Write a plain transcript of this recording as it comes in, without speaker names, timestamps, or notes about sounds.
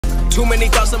Too many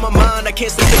thoughts on my mind, I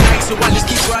can't sleep at night, so I just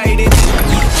keep writing.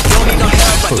 Don't need no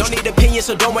help, I don't need opinions,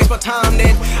 so don't waste my time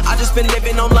then. I just been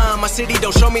living online, my city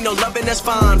don't show me no loving, that's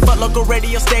fine. Fuck local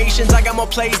radio stations, I got more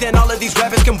plays than all of these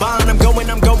rappers combined. I'm going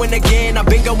again, I've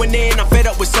been going in, I'm fed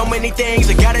up with so many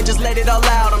things, I gotta just let it all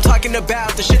out. I'm talking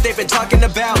about the shit they've been talking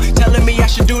about, telling me I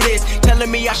should do this, telling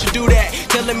me I should do that,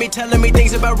 telling me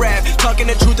things about rap, talking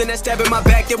the truth and that stab in my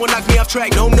back, they will knock me off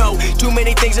track. No, too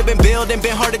many things have been building,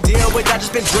 been hard to deal with, I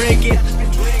just been drinking.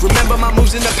 Remember my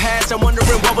moves in the past, I'm wondering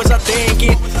what was I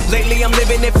thinking. Lately I'm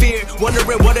living in fear,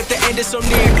 wondering what if the end is so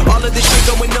near. All of this shit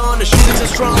going on, the shootings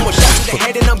are strong, one shot to the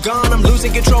head and I'm gone. I'm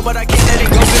losing control but I can't let it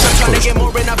go, cause I'm trying to get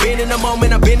more. And I've been in the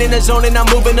moment, I've been in the zone and I'm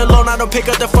moving alone. I don't pick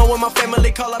up the phone when my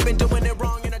family call, I've been doing it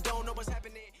wrong.